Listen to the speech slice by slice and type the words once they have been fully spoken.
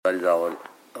Daled,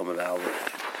 Amud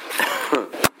Aleph.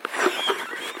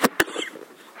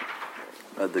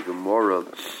 The Gemara,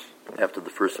 after the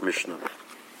first Mishnah,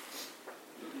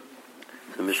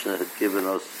 the Mishnah had given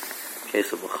us a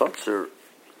case of a chutzner,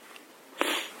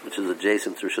 which is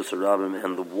adjacent to Rishus Harabim,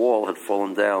 and the wall had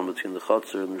fallen down between the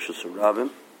chutzner and Rishus Harabim,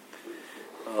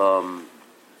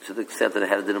 to the extent that it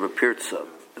had a din of a pirtza.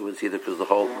 It was either because the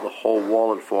whole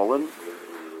wall had fallen,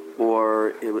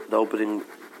 or the opening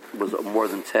was more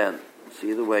than 10. So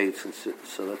either way, so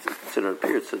that's considered a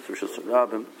pirtza. It's Rishus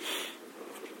Harabim.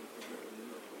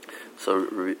 So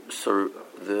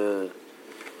the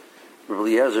Rabbi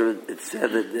Eliezer, it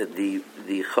said that the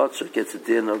chutzner gets a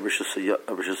din of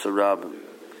Rishus Harabim,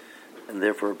 and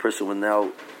therefore a person would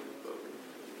now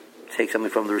take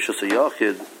something from the Rishus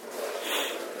Hayachid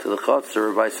to the chutzner,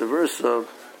 or vice versa.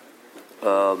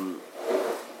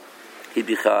 He'd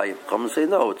be chayiv. Come and say,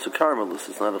 no, it's a carmelist.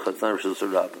 It's not a Rishus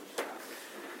Harabim.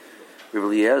 Rabbi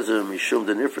Eliezer mishum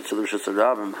the nifrit to the Rishus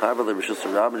Harabim, however the Rishus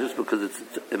Harabim, just because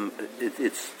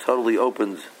it's totally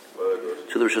opened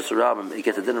to the Rishus Harabim, it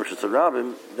gets a din of Rishus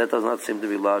Harabim. That does not seem to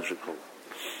be logical.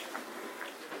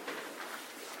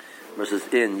 Versus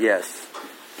yes.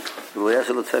 Rabbi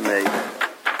Eliezer l'temei.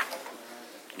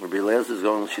 Rabbi Eliezer is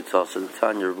going to Shittas and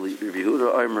Tanya. Rabbi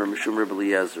Yehuda Omer mishum Rabbi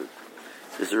Eliezer.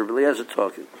 This is Rabbi Eliezer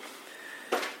talking.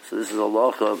 So this is a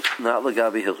halacha, not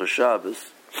legabi hilchos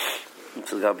Shabbos.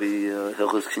 It's legabi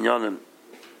hilchos kinyanim.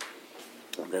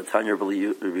 That Tanya Rabbi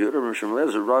Yehuda mishum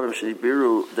Eliezer Rabbim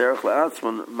shenibiru derech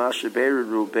la'atzman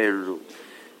masheberu beru.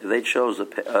 If they chose a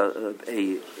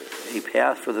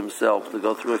path for themselves to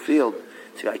go through a field,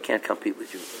 see, I can't compete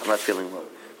with you. I'm not feeling well.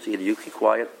 So either you keep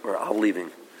quiet or I'm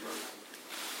leaving.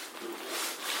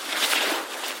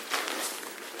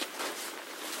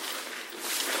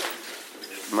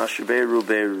 Masheberu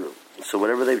beru. So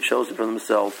whatever they've chosen for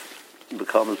themselves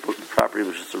becomes property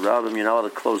which is surrounding them. You're not allowed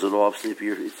to close it off. So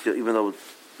even though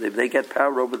they get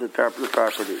power over the property.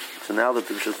 So now that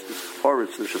there's just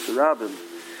porous, there's just a rabbin,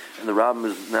 and the rabbin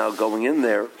is now going in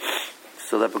there,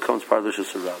 so that becomes part of the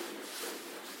Rishus Harabim.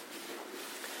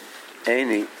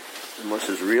 Any, unless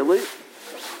it's really,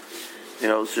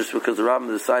 it's just because the rabbin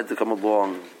decides to come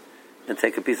along and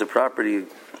take a piece of property,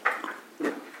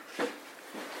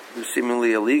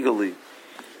 seemingly illegally,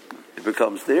 it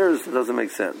becomes theirs. It doesn't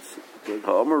make sense.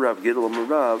 Rav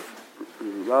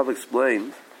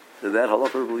explained that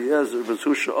halacha Rabbi Eliezer was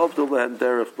husha avdol lehen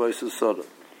derech b'yis soda.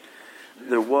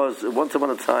 There was once upon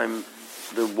a time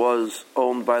there was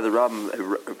owned by the rabbin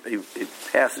a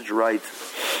passage rights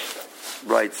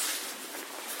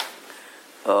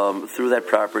through that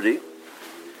property,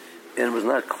 and it was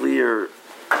not clear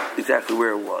exactly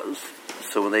where it was.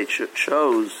 So when they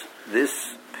chose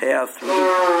this path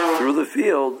through the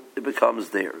field, it becomes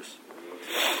theirs.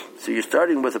 So you're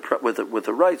starting with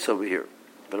the rights over here,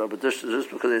 but just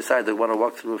because they decide they want to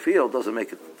walk through a field doesn't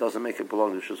make it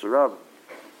belong to Rishus Harabim.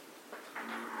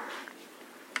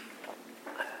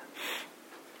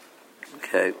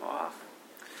 Okay.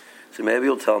 So maybe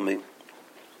you'll tell me.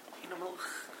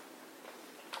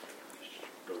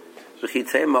 So you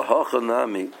have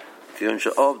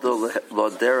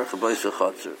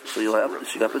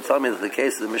to tell me that the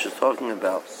case that the Mishnah is talking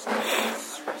about,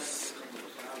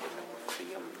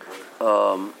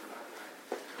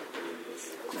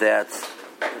 that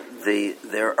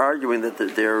they're arguing that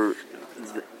the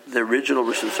original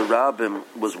Rishus Harabim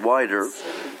was wider,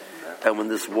 and when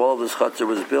this wall of this chutzner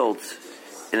was built,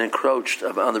 it encroached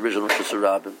on the original Rishus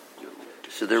Harabim.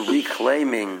 So they're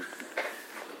reclaiming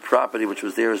property which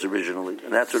was theirs originally,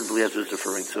 and that's what Eliezer is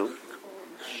referring to.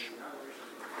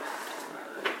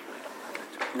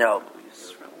 Now,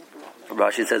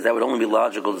 Rashi says that would only be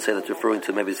logical to say that's referring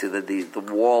to maybe see that the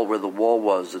wall where the wall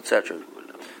was, etc.,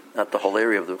 not the whole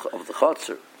area of the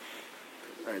chutzner.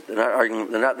 Right? They're not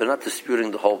arguing. They're not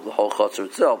disputing the whole chutzner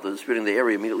itself. They're disputing the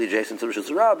area immediately adjacent to the Rishus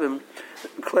Harabim,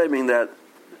 claiming that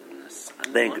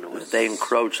they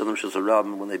encroached on the Rishus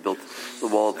Harabim when they built the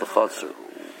wall of the chutzner.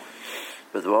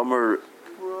 But the Omer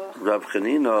Rav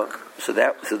Chanina, so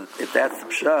if that's the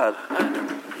pshat,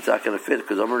 it's not going to fit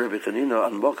because Omer Rav Chanina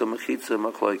on Moka Mechitza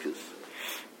Machlokes.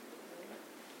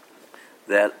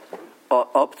 That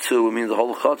up to, it means the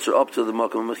whole chutzner up to the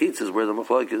Moka Mechitza is where the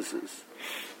Machlokes is.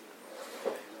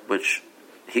 Which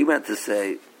he meant to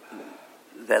say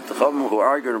that the Chachamim who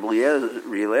argue in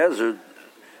Eliezer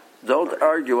don't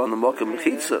argue on the Moka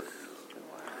Mechitza.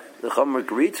 The Chachamim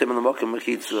agreed to him in the Moka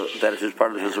Mechitza that it is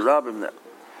part of the Rishus Harabim now.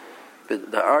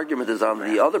 But the argument is on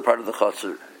the other part of the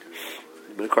chutzner.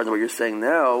 But according to what you're saying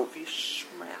now,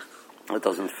 it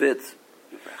doesn't fit.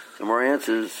 So more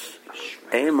answers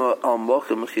Ema al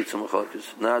mokem mechitza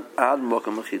machlokes, not ad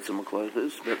mokem mechitza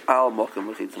machlokes, but al mokem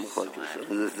mechitza machlokes.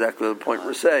 This is exactly the point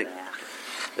we're saying.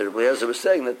 That Rabbi Eliezer was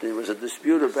saying that there was a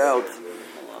dispute about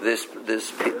this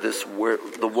where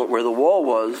the wall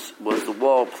was the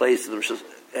wall placed in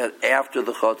the after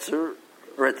the chutzner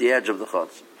or at the edge of the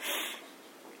chutzner.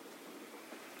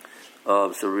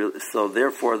 So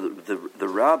therefore, the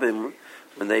rabbim,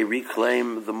 when they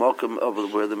reclaim the mokum of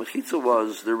where the mechitza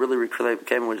was, they're really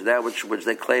reclaiming that which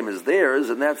they claim is theirs,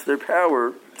 and that's their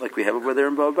power, like we have over there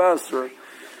in Bava Basra,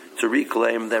 to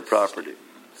reclaim that property.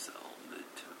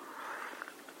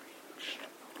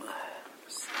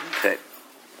 Okay,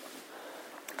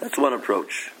 that's one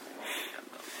approach.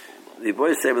 The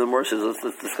boys say, but the more says,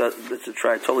 let's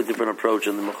try a totally different approach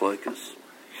in the machlokes.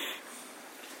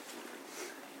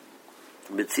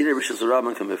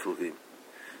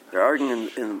 They're arguing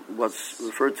in what's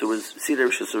referred to as Siddur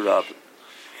Rishus Rabbim.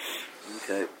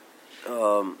 Okay.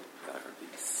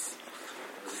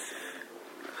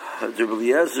 The Rabbi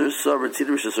Eliezer saw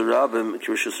Siddur Rishus Rabbim,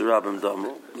 Rishus Rabbim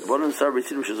Damo. The one saw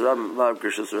Siddur Rishus Rabbim, Lav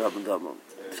Rishus Rabbim Damo.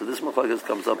 So this machlokes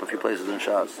comes up a few places in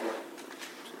Shas.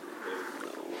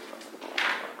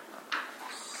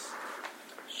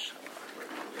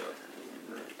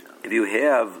 If you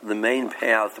have the main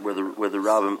path where the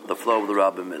rabbim, the flow of the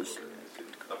rabbim is,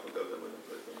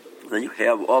 then you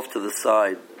have off to the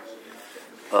side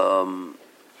an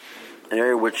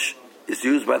area which is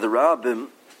used by the rabbim,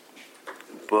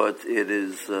 but it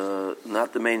is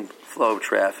not the main flow of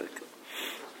traffic.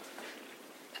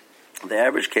 The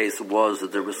average case was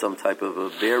that there was some type of a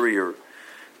barrier. In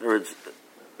other words,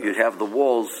 you'd have the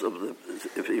walls of the.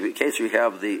 In case you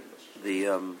have the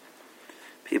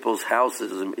people's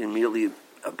houses immediately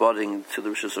abutting to the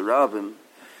Rishus Rabbim,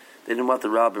 they didn't want the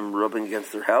Rabbim rubbing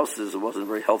against their houses. It wasn't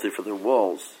very healthy for their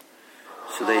walls,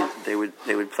 so they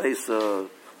would place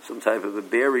some type of a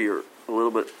barrier a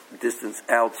little bit distance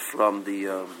out from the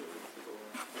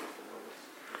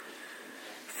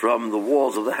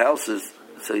walls of the houses.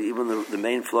 So even the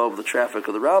main flow of the traffic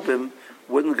of the Rabbim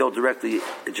wouldn't go directly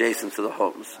adjacent to the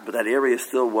homes, but that area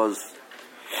still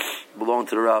belonged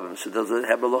to the Rabbim. So does it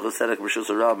have a loch aesthetic Rishus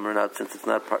Rabbim or not? Since it's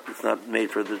not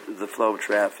made for the flow of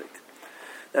traffic.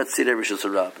 That's Siddur Rishus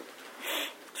Rabbim.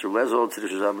 So Lezol Siddur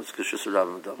Rishus Rabbim is Rishus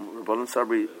Rabbim Dam. Rabbanan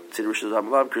Sabri Siddur Rishus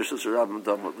Rabbim Lav Rishus Rabbim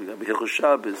Dam. We got B'Hilchos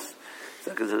Shabbos. It's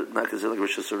not considered like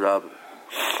Rishus Rabbim.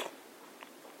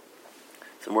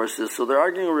 Some more says, so they're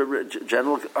arguing a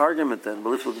general argument then. But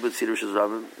let's look at Siddur Rishus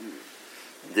Rabbim.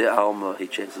 De Alma, he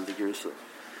changes the Girsa.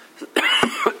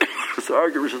 So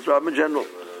argue Rishus Rabbim in general.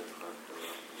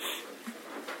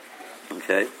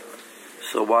 Okay.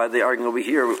 So why are they arguing over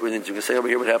here? We need to say over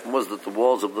here what happened was that the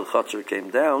walls of the chutzner came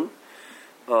down.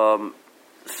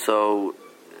 So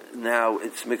now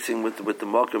it's mixing with the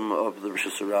mokum of the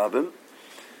Rishus Rabbim.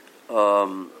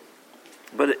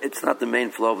 But it's not the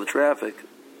main flow of the traffic.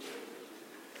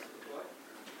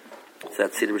 It's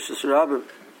that Siddur Rishus Rabbim.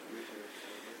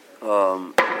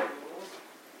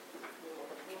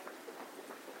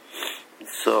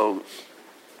 So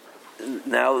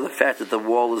now the fact that the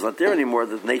wall is not there anymore,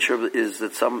 the nature of it is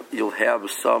that you'll have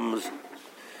some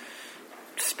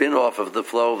spin off of the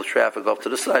flow of the traffic off to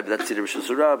the side, but that's Siddur Rishus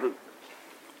Rabbim.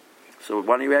 So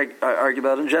why don't you argue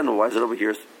about it in general? Why is it over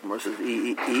here? More says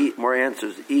more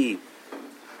answers.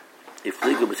 If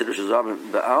legal Siddur Rishus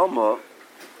Rabbim ba'alma,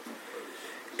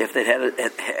 if they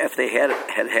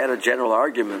had a general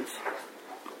argument,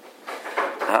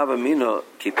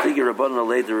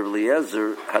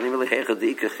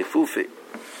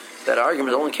 that argument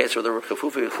is only in case where there were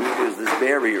chifufi is this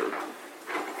barrier,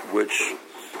 which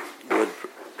would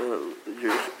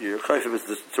your chayfim is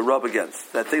to rub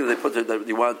against. That thing that they put there that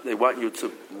they want you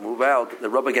to move out. They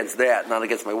rub against that, not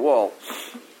against my wall.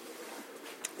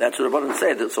 That's what Rabbanan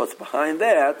say. So it's behind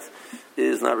that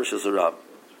is not Rishus Rabbim.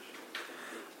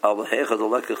 But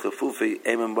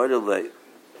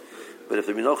if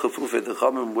there be no chafufah, the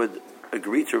Chachamim would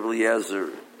agree to Rabbi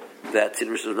Eliezer that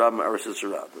Siddur Rishus Rabbim are Rishus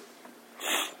Rabbim.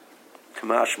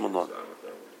 Kamash Malon.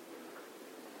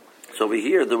 So over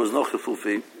here there was no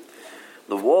chafufah.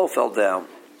 The wall fell down,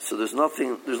 so there's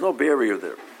no barrier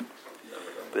there.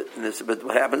 But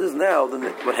what happens is now,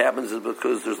 what happens is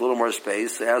because there's a little more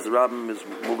space, as the Rabbim is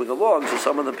moving along, so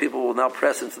some of the people will now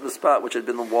press into the spot which had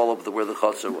been the wall of where the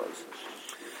chutzner was.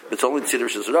 It's only Siddur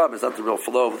Rishus Rabbim. It's not the real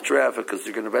flow of the traffic because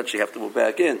you're going to eventually have to move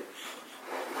back in.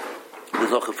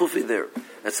 There's no chafufi there.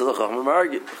 And so the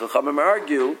Chachamim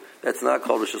argue that's not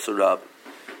called Rishus Rabbim.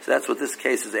 So that's what this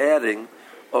case is adding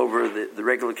over the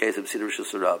regular case of Siddur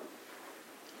Rishus Rabbim.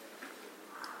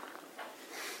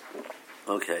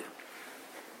 Okay.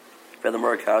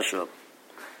 Furthermore, Kasha.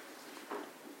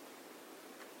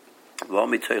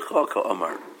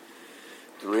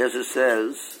 Eliezer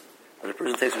says that a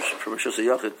person takes from Rishus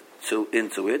HaYachid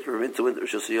into it, or into it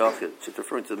Rishus HaYachid. So it's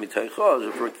referring to the Mitaycha, it's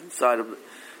referring to the side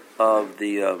of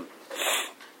the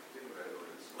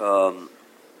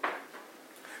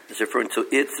it's referring to it,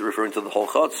 it's referring to the whole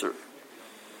Chatzar.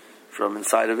 From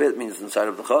inside of it means inside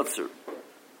of the Chatzar.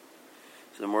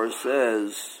 So the Gemara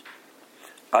says,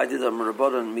 I did Amar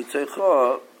Rabbanan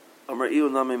Mitaycha, Amar Iu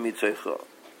Nami Mitaycha.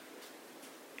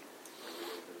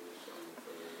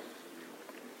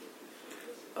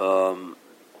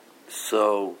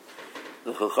 So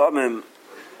the Chachamim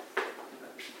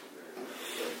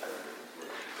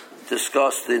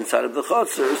discussed the inside of the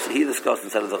Chatzar, so he discussed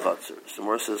inside of the Chatzar. So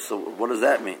Mor says, so what does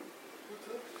that mean?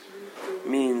 It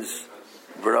means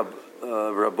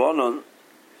Rabbanon,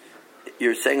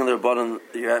 you're saying in the Rabbanon,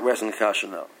 you're asking the Kasha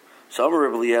now. So Amar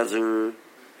Rebbe Eliezer,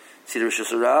 Tzidar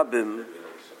Rishus Harabim,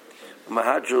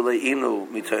 Mahadru Le'inu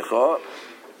Mitaycha,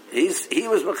 he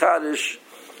was Machadish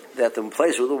that the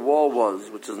place where the wall was,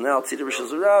 which is now Tzidar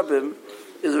Rishus Harabim,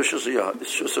 is Rishus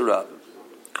Harabim.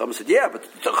 Chacham said, yeah, but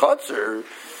the Chatzar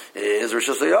is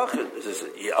Rishus HaYachid.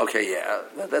 Yeah, okay, yeah,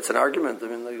 that's an argument. I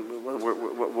mean,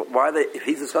 why are they? If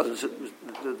he's discussing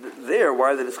there,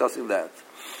 why are they discussing that?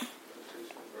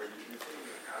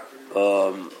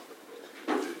 This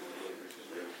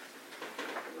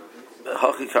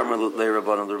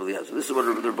is what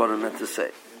the Rabbanan meant to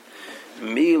say.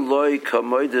 Mi loy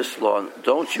kamoidis lon.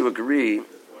 Don't you agree?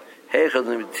 Heichad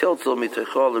mitiltel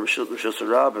mitechol Rishus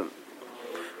Harabim.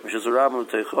 Rishus Harabim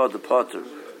mitechol the potter.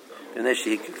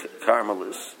 Ineshi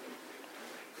Carmelis.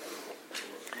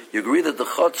 You agree that the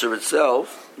Chatzar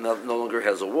itself no longer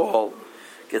has a wall,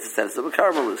 gets the status of a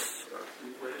Carmelis.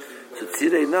 So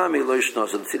Tzidei Nami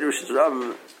Loishnos, so the Tzidei Rishus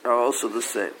Harabim are also the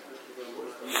same.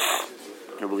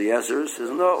 Rebbe Eliezer says,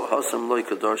 no, Hasam Loi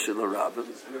Kadoshi L'Rabim,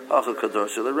 Hacha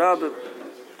Kadoshi L'Rabim,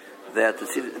 that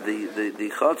the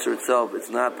Chatzar itself, it's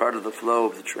not part of the flow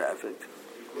of the traffic.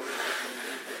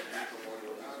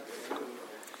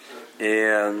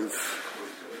 And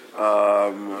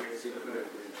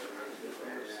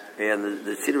the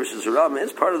Tzidar Rishus Harabim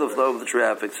is part of the flow of the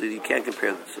traffic, so you can't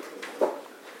compare the two.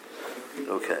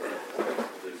 Okay.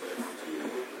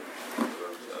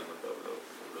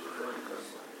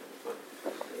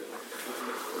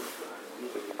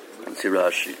 Let's see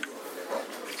Rashi.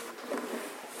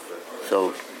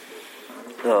 So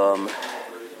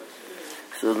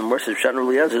the mercy of Shan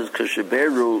Eliezer is because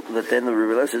Sheberu, that then the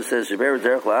Rebbe Eliezer says, Sheberu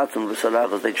derech la'atzim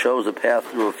v'sadachas, they chose a path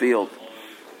through a field.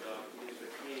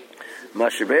 Ma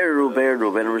Sheberu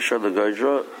beru ben Rishon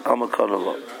l'goydra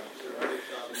amakonolo.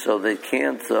 So they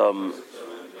can't, the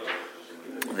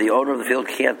owner of the field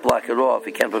can't block it off.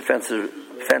 He can't put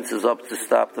fences up to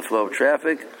stop the flow of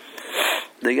traffic.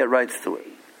 They get rights to it.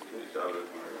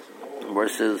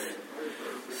 Versus,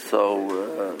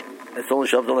 so, it's only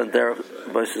Shavdal and Derech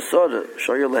by Sesoda.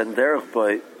 Shoyal and Derech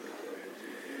by.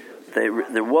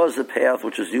 There was a path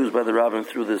which was used by the rabbin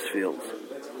through this field.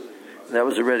 And that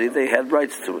was already, they had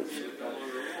rights to it.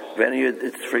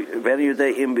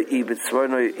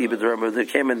 There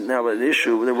came in now an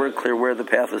issue, they weren't clear where the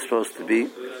path was supposed to be.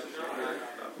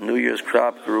 New Year's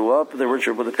crop grew up, they weren't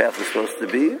sure where the path was supposed to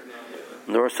be.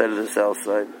 North side of the south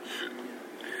side.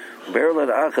 They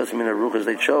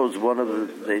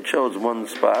chose one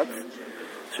spot.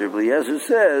 So Rebbe Eliezer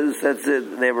says that's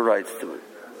it. They have a rights to it.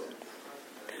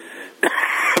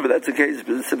 But that's a case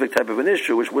specific type of an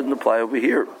issue which wouldn't apply over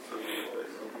here.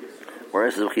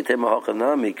 Whereas so the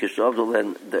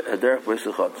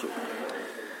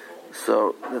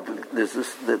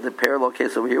parallel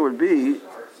case over here would be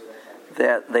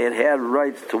that they had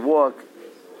rights to walk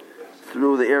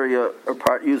through the area, or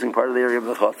using part of the area of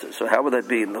the Chatzar. So how would that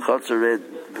be? The Chatzar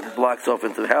blocks off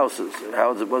into the houses.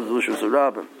 How is it? What is Rishus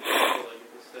Harabim?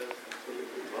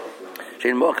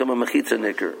 Shein Mocham a Mechitza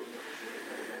Nicker.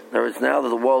 In other words, now that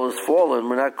the wall has fallen,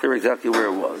 we're not clear exactly where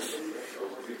it was.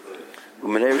 So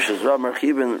the Rishus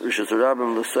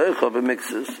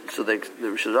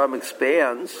Harabim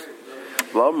expands,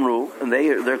 and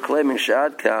they're claiming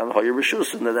Shad Khan Hoyer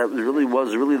Rishusin, that really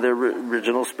was their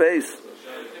original space.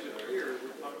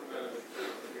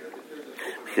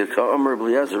 He's only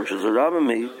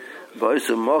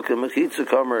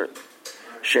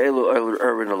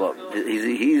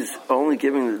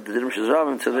giving the Din Rishus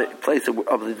Harabim to the place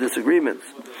of the disagreements.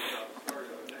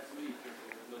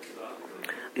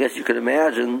 I guess you could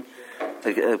imagine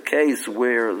a case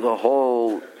where the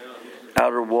whole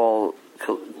outer wall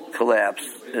collapsed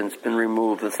and it's been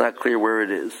removed. It's not clear where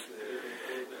it is,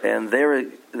 and they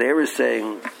were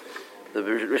saying, the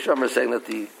Rishon is saying that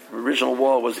the original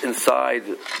wall was inside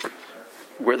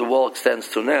where the wall extends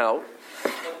to now,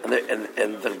 And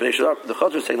the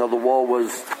Chazar is saying, no, the wall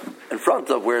was in front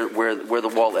of where the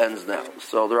wall ends now.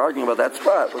 So they're arguing about that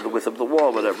spot, with the width of the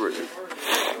wall, whatever it is.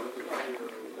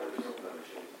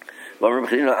 The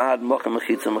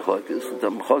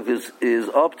machlokas is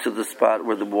up to the spot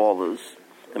where the wall is.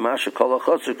 The masha kol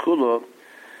hachotzer kula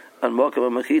and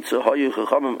mokam mechitza hayu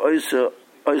chachamim oisa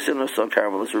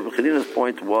carmelis. Rabbi Chanina's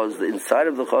point was the inside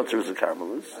of the chotzer is a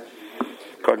carmelis,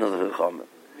 according to the chachamim.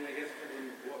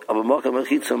 But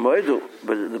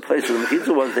the place where the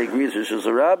mechitza was, they agreed with Rishus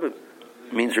Rabbah,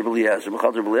 means Rabbi Eliezer.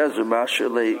 Mechal Rabbi Eliezer masha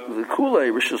le the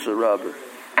kulei Rishus Rabbah.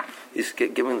 He's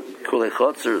giving kulei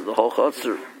chotzer, the whole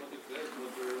chotzer.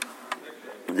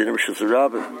 Dinner Rishus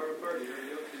Rabbah.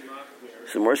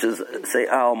 So more says, say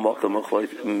al mokam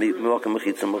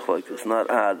mechitza mechloikus, not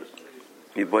ad.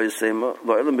 The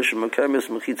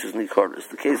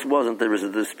case wasn't there was a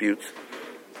dispute.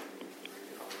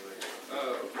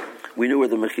 We knew where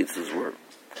the mechitzas were.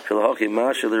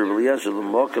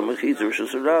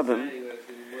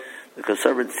 Because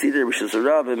Sarvat Tzidar Rishus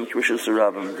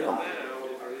Rabbim.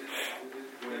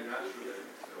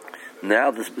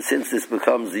 Now, since this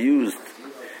becomes used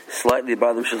slightly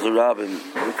by the Rishus Rabbim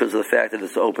because of the fact that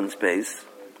it's open space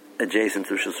adjacent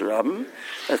to Rishus Rabbim,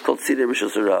 that's called Tzidar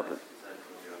Rishus Rabbim.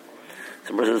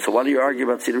 So why do you argue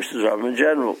about Tzidar Rishus Rabbim in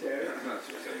general?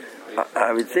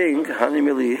 I would think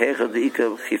Hanimili Hecha de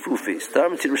Ika Chifufi.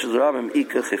 Stam Tzidar Rishus Rabbim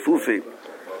Ika Chifufi.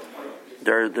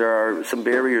 There are some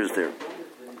barriers there.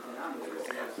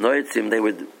 Noitzim, they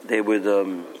would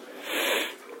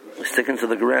stick into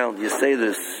the ground. You say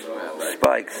this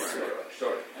spikes.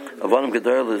 Avanim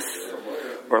Gedolis,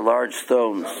 or large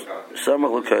stones, some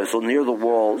near the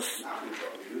walls.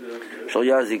 Shal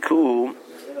Yaziku,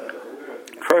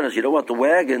 Kronos, you don't want the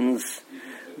wagons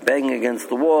banging against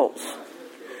the walls.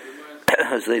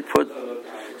 So they put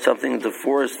something to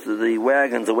force the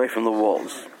wagons away from the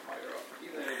walls.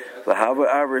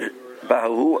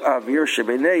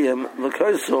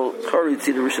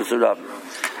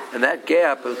 And that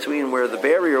gap between where the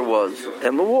barrier was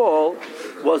and the wall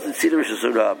was the Tzidar Rishus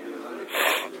Rabbim.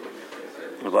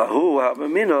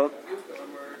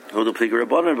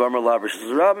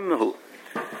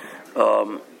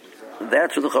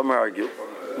 That's what the Chacham argue.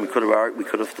 We could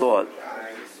have thought.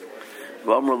 It's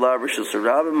not Rishus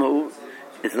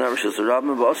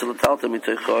Rabbim, but also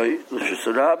Rishus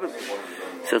Rabbim.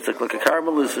 So it's like a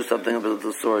carmelis or something of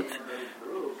the sort.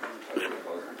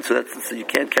 So you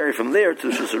can't carry from there to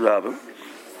Rishus Rabbim.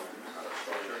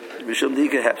 Mishum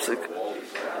Dika Hepsik.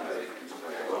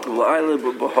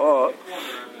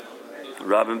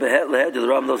 Rabbim Behet Lehed, the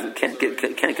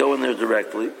Rabbim can't go in there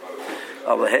directly.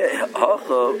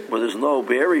 Where there's no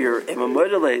barrier, they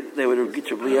would get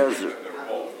Rabbi Eliezer.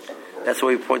 That's why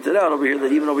we pointed out over here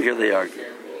that even over here they argue.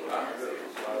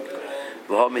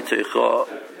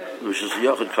 Which is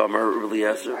Yochid Kamer Rabbi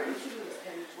Eliezer.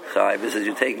 Chayv says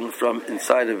you're taking from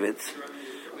inside of it,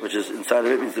 which is inside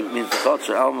of it means the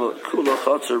chotzer alma kula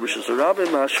chotzer Rishus Rabbim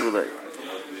mashulei.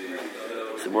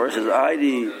 So Morris says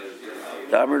Aidi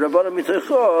Damir Rabbanim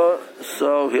mitoicha,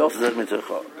 so he also said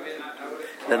mitoicha.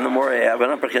 Then the more we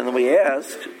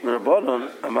asked the Rabbanon,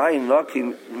 Amai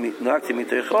nakti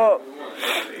mitoicha,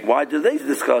 why do they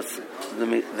discuss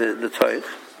the toich?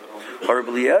 Or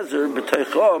Rabbi Eliezer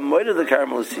b'toicha moed the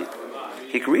Carmelisi.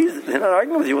 He agrees. They're not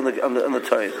arguing with you on the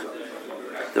toich.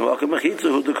 The Makam Mechitza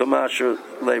who the Kamasher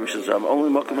Le Rishus Rabbim. Only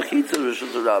Makam Mechitza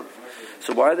Rishus Rabbim.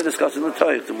 So why are they discussing the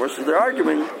toich? The more so they're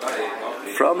arguing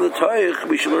from the toich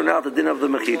we should learn out the din of the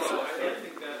Mechitza.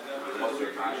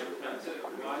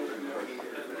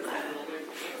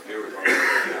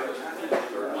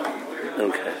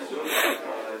 Okay.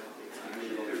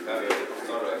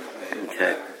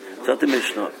 So the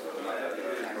Mishnah.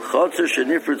 Chotzer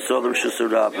shenifrit sol Rishus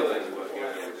Rabbim.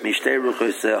 Mishtei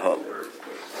ruchoy seha.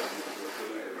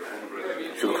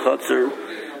 So the Chotzer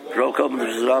broke open the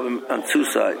Rishus Rabbim on two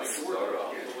sides.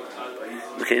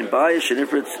 L'chein bayis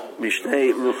shenifrit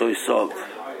mishtei ruchoy sov.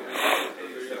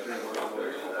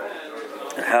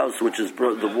 A house which is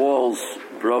the walls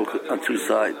broke on two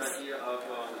sides.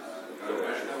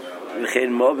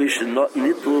 L'chein mavi shenot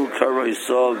nitlu karoy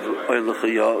sov oy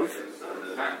l'chayav.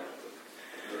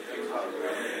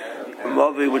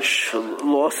 Mavi which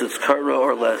lost its kara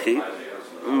or lechi,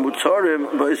 mutarim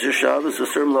b'isur Shabbos a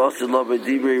certain lost in love by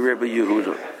divrei Rebbe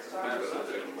Yehuda.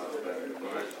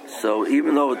 So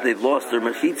even though they've lost their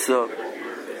mechitza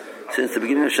since the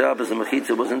beginning of Shabbos, the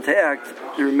mechitza was intact.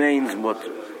 It remains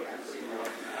mutter.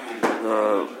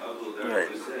 Right.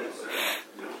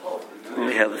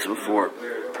 We had this before.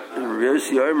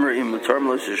 Yossi Omer im mutarim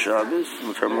l'isur Shabbos,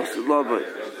 mutarim l'isur love by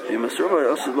im mutarim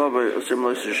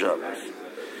l'isur Shabbos.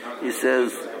 He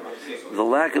says the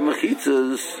lack of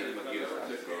mechitzas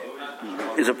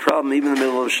is a problem even in the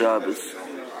middle of Shabbos.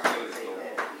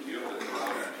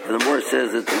 And the more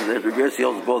says that Rabbi Yossi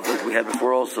holds both, like we had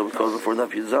before also, because before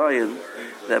Nafyu Zion,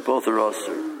 that both are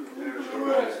also.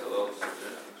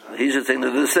 He's just saying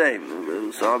they're the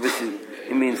same. So obviously,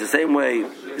 it means the same way.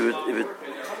 If it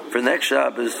for next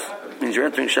Shabbos means you're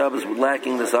entering Shabbos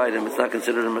lacking this item, it's not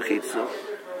considered a mechitza.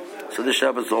 So this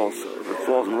Shabbos also, if it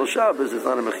falls in the Shabbos, it's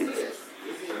not a mechitza.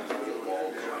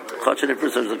 Chachan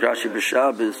first says the Rashi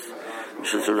b'Shabbos,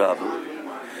 Mishas Rabba.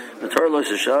 The Torah lois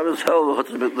Shabbos hell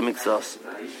v'hutter bit l'mikzas.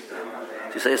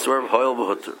 To say a swerve hoil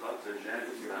v'hutter.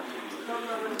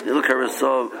 You look at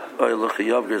Rasav oil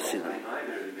l'chayav gersin.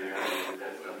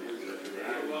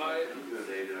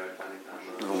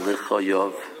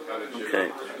 L'chayav.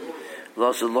 Okay.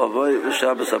 Lost lavoi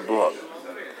v'Shabbos haba.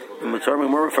 In Matar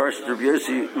more refers to Rabbi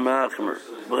Yossi Ma'achmer.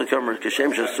 B'lekammer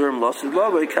kashem shasurim lost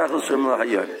lavoi kachal surim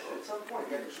l'hayom.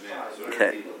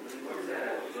 Okay.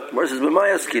 Where says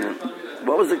b'mayaskinin?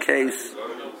 What was the case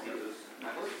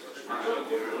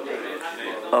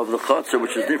of the chutzner,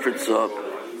 which is different, so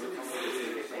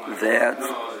that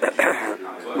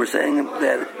we're saying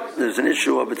that there's an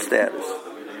issue of its status.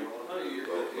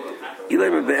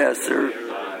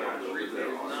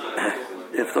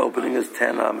 If the opening is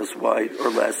 10 amas wide or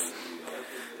less,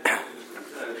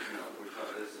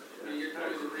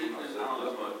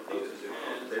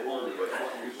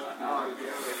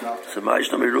 so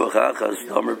ma'ishna miruach achas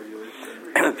damer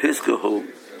piskuhu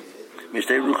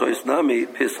mishtei ruchos nami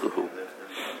piskuhu.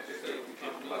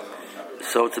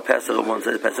 So it's a pesach on one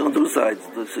side, a pesach on two sides.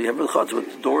 So you have a chutz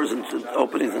with doors and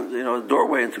openings, and a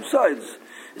doorway on two sides.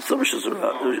 It's still a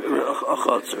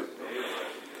chutzner.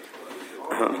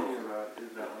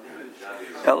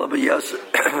 Ela b'yaser,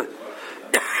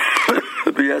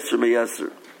 b'yaser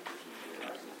meyaser.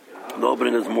 The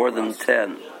opening is more than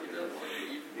 10.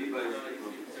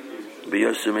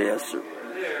 B'yaser meyaser.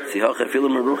 See how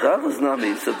chefilim meruchach is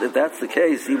nami. So if that's the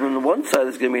case, even on one side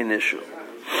is going to be an issue.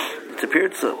 It's a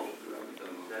pirza.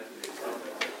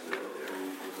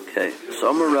 Okay,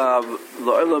 so Amarav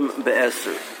Lo'elam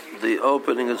Be'eser. The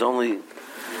opening is only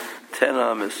 10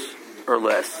 amas or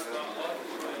less,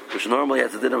 which normally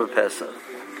has a din of a Pesach.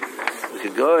 We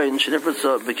could go in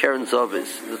Shnifritza B'Keren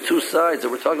Zavis. The two sides that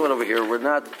we're talking about over here were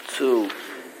not two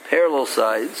parallel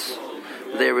sides;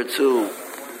 they were two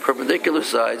perpendicular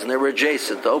sides, and they were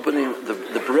adjacent. The opening,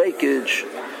 the breakage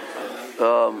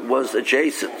was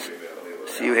adjacent.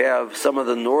 So you have some of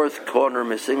the north corner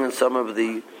missing and some of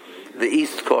the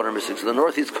east corner missing. So the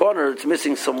northeast corner, it's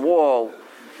missing some wall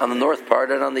on the north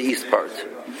part and on the east part.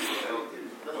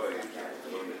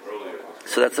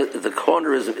 So that's the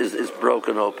corner is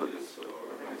broken open.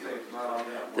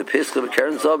 The Pesach of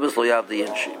Keren Zavis lo yav the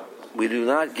inchi. We do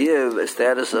not give a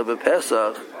status of a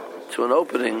Pesach to an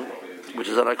opening which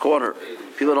is on a corner.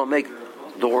 People don't make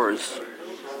doorways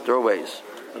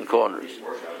and corners.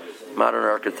 Modern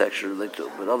architecture they do,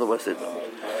 but otherwise they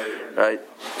don't. Right?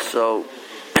 So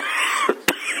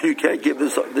you can't give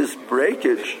this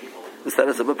breakage the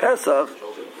status of a Pesach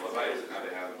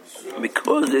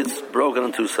because it's broken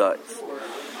on two sides.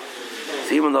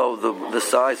 So even though the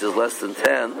size is less than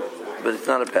 10, but it's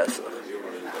not a Pesach.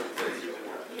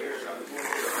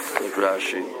 Like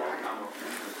Rashi.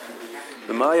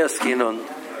 The Maya Skinon,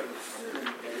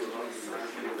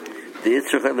 the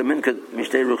Yitzchak Eleminka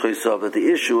Mishtei Ruchaysav, that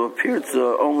the issue of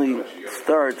Pirza only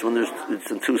starts when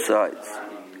it's on two sides.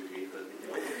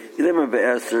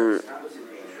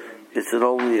 It's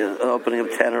only an opening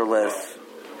of 10 or less.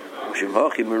 It's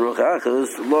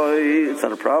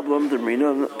not a problem. The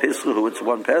Mina Pischu, it's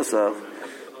one Pesach.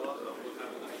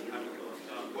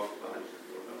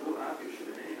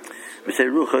 We say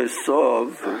Ruchai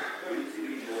Sov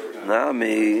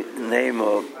Nami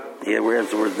Nemo. Yeah, where's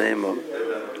the word Nemo?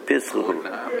 Pischu.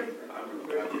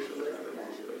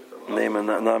 Nemo,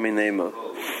 Nami Nemo.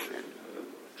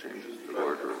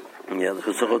 Yeah, the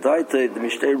Chusachodaita, the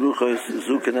Mishtei Ruchos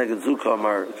Zukaneged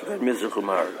Zukamar,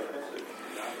 Mizukumar.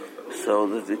 So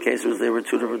the case was they were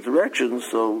two different directions.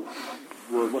 So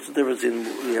what's the difference in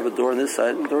you have a door on this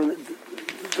side and a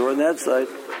door on that side?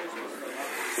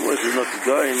 What is not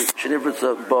going?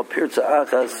 Shnifritza ba pirza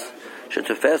achas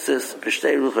shetafesis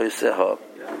b'shtei ruchos seha.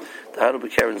 The Hanu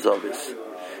B'Keren Zavis.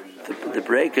 The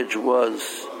breakage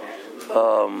was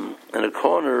in a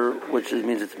corner, which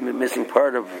means it's missing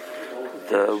part of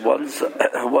the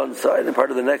one side and part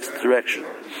of the next direction.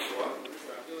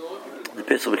 The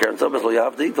Pesach B'Keren Zavis lo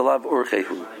yavdi the lav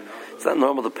urchehu. It's not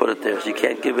normal to put it there, so you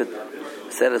can't give it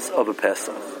status of a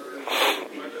Pesach.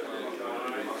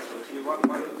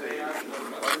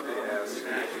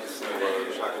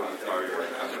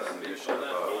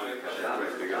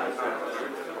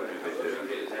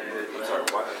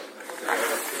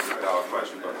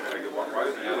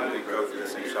 they go through the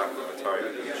same shot with the Atari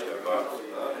that the Mishnah above.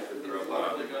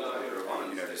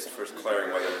 Just first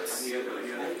clearing whether it's 10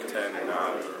 or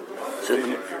not. So the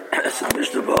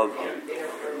Mishnah above,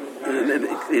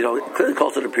 it clearly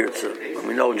calls it a pirza. And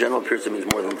we know in general pirza means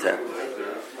more than 10.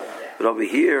 But over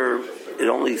here, it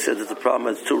only says it's a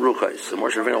problem. It's 2 ruchais. So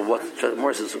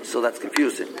more says, so that's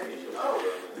confusing.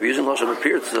 If you're using lashon of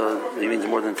pirza, it means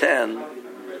more than 10.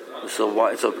 So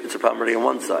why? So it's a problem already on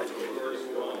one side.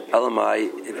 Elamai,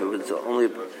 if it was only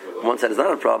one side is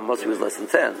not a problem, must be less than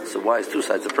 10. So why is 2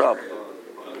 sides a problem?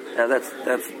 Now that's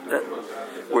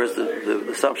whereas the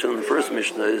assumption in the first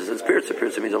Mishnah is it's pirza.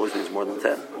 Pirza always means more than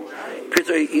 10.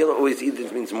 Pirza always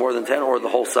either means more than 10 or the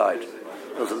whole side.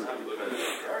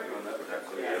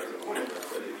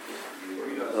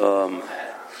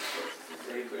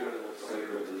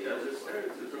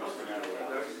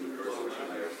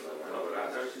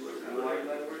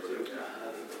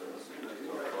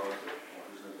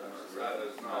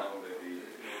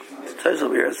 Tais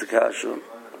over here is the kasha.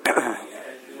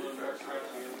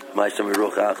 Ma'ashem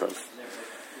Ruach Achas.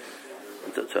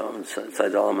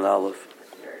 Inside Alam and Aleph.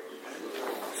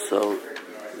 So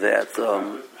that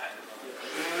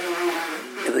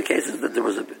in the cases that it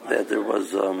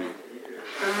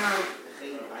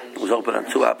was open on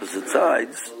 2 opposite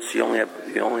sides, so you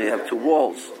only have 2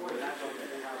 walls.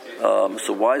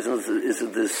 So why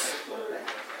isn't this?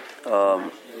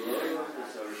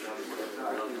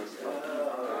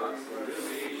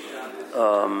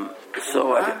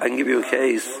 So I can give you a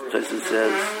case. It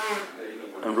says,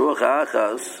 "And Ruach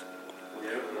Achas,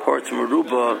 Ports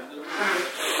Meruba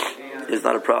is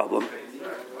not a problem.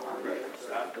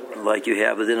 Like you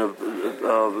have the din of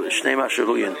Shnei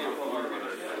Mashahuyin.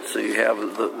 So you have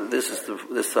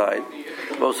this side.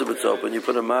 Most of it's open. You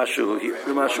put a mashu here.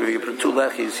 You put 2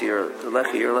 lechis here. The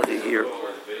lechi here,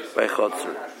 by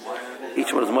chotzer.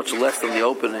 Each one is much less than the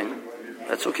opening.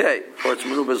 That's okay. Ports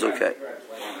Meruba is okay."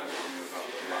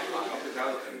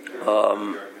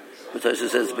 But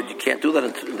says, but you can't do that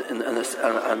on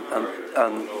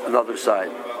another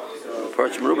side.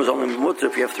 Parts Meruba is only mutter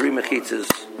if you have 3 mechitzas.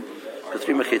 The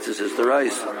 3 mechitzas is the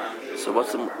rice. So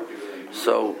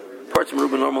Parts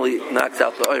Meruba normally knocks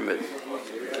out the oimid.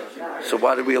 So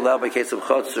why did we allow by case of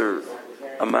chotzer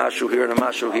a mashu here and a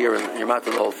mashu here and you're not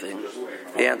the whole thing?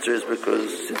 The answer is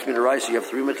because since in the rice you have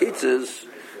 3 mechitzas,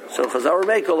 so chazar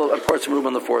mekel and Parts Meruba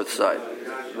on the 4th side.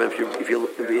 But if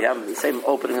you have the same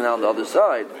opening now on the other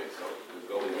side,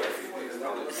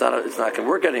 it's not going to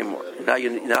work anymore.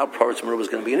 Now Parts Meruba is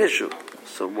going to be an issue.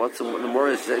 So the more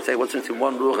I say what's into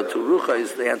 1 ruach and 2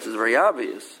 ruchas, the answer is very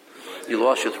obvious. You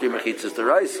lost your 3 mechitzas to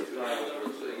rice.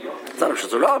 It's not a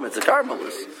shazaram, it's a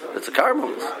carmelis.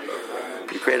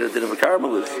 You created a din of a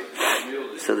carmelis.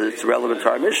 So that it's relevant to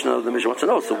our Mishnah. The Mishnah wants to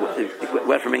know. So it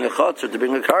went from being a chotzer to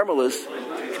being a carmelis.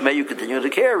 May you continue to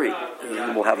carry.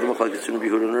 And we'll have them look like it's going to be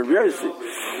Yehuda and Rabbi Yossi.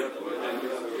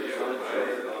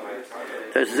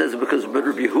 It says because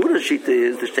Rabbi Yehuda's shita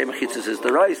is the shtei mechitzas is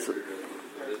the rice.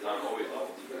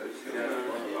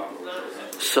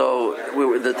 So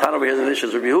the Tana over here, the Mishnah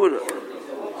is Rabbi Yehuda.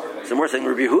 So we're saying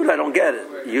Rabbi Yehuda, I don't get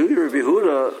it. You're Rabbi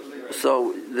Yehuda.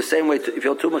 So the same way, if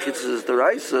you have 2 mechitzas is the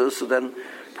rice, so then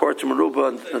Ports Meruba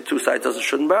on the 2 sides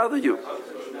shouldn't bother you.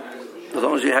 As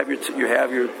long as you have your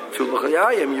 2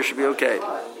 l'chayayim, you should be okay.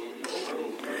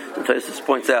 So Tosfos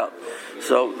points out.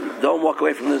 So don't walk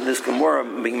away from this Gemara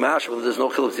being mashal. There's no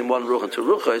chiluk in 1 ruach and 2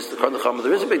 ruchas. The Karna Chama,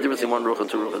 there is a big difference in 1 ruach and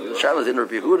 2 ruchas. The Shaila is in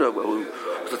Rabbi Yehuda, who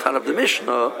was the Tan of the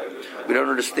Mishnah. We don't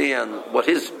understand what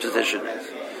his position is.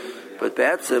 But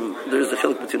Batsim, there is a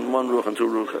chiluk between 1 ruach and 2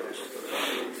 ruchas.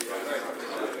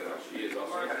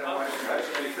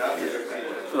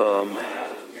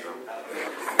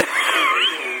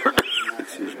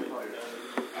 Excuse me.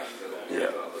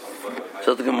 Yeah.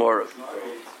 So the Gemara.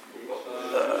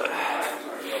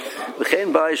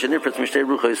 V'chein ba'is shenifretz mishtei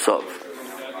ruchos sov.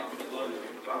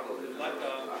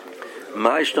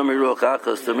 Ma'ishno miruach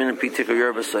achas termin pitik or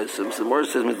yerbasaisim. So the Gemara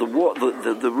says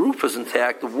the roof is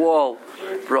intact, the wall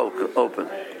broke open.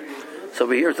 So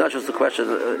over here it's not just the question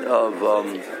of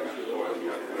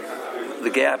the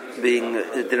gap being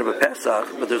a din of a Pesach,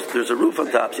 but there's a roof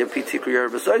on top. So you have pitik or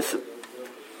yerbasaisim.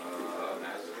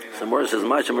 So the Gemara says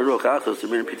ma'ishno miruach achas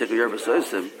termin pitik or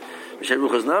yerbasaisim. Mishtei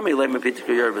ruchos nami leim pitik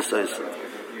or yerbasaisim.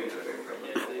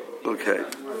 Okay.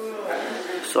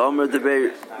 So Amr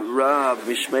Debei Rav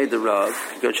Mishmei the Rav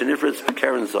got Shenifritz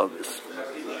Karen Zavis.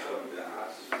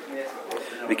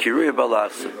 Mikiruya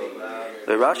Balachsim.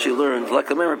 Rashi learns like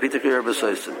the member Peter Kiyar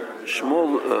B'Saisim.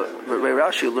 Shmuel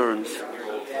Rashi learns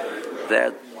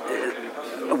that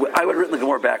I would have written the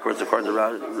Gemara backwards according to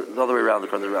Rashi, the other way around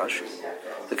according to Rashi.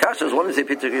 The kasha is, when you say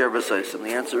Pitik Yerbasois, and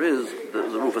the answer is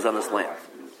the roof is on the slant.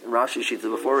 In Rashi sheets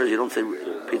before is you don't say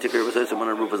Pitik Yerbasois when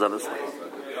the roof is on the slant.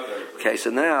 Okay, so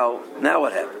now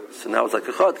what happens? So now it's like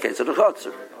a chod case of the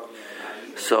chotzer.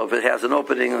 So if it has an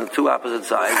opening on the two opposite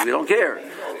sides, we don't care.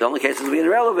 The only case is being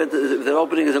irrelevant if the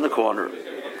opening is in the corner,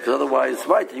 because otherwise,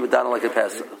 right, you would down like a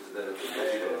pesach.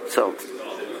 So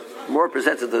more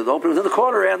presented, the opening is in the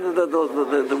corner and the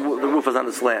roof is on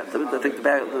the slant. I think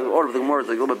the order of the Gemara is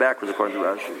like a little bit backwards according to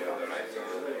Rashi.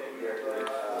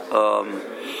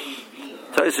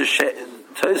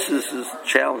 Tosfos'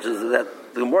 challenge is that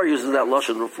the Gemara uses that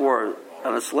lashon before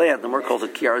on a slant. The Gemara calls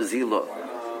it kiar zila.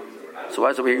 So why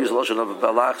is it we use the lashon of a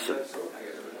balachsin?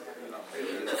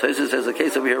 So Tosfos says the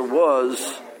case over here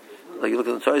was, like you look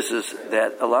at the Tosfos,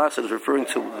 that alachsin is referring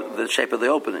to the shape of the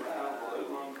opening.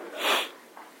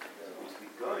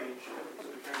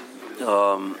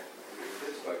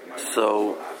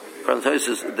 So according to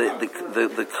Tosfos,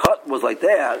 the cut was like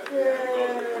that.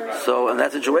 So in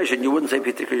that situation, you wouldn't say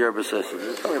Pitik Yerbasois.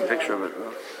 There's probably a picture of it.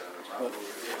 No?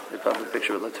 They probably have a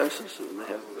picture of it like Tosfos. They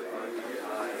have.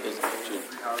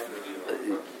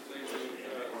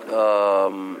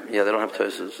 Yeah, they don't have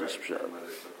Tosfos.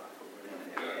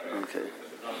 Okay.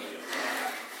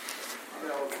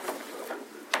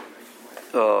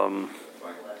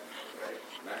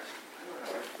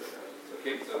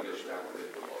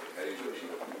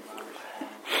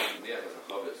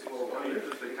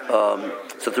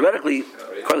 So theoretically,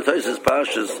 according to Tosfos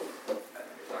Pashas,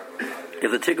 if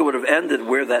the tikkun would have ended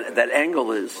where that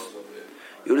angle is,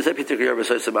 you would have said Pitik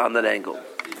Yerbasois on that angle.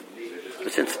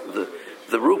 But since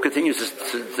the roof continues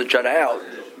to jut out,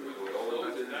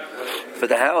 but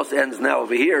the house ends now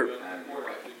over here,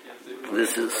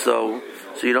 this is so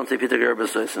you don't say Pitik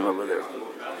Yerbasois over there.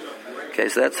 Okay,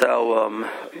 so that's how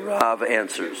Rav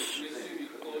answers.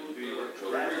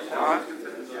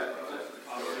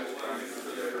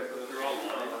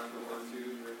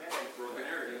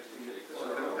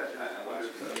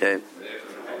 Okay.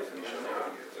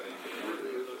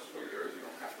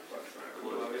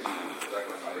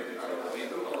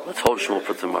 Let's hold Shmuel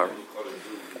for tomorrow.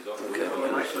 Okay.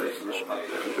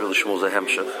 Really Shmuel's a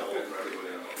hemshech.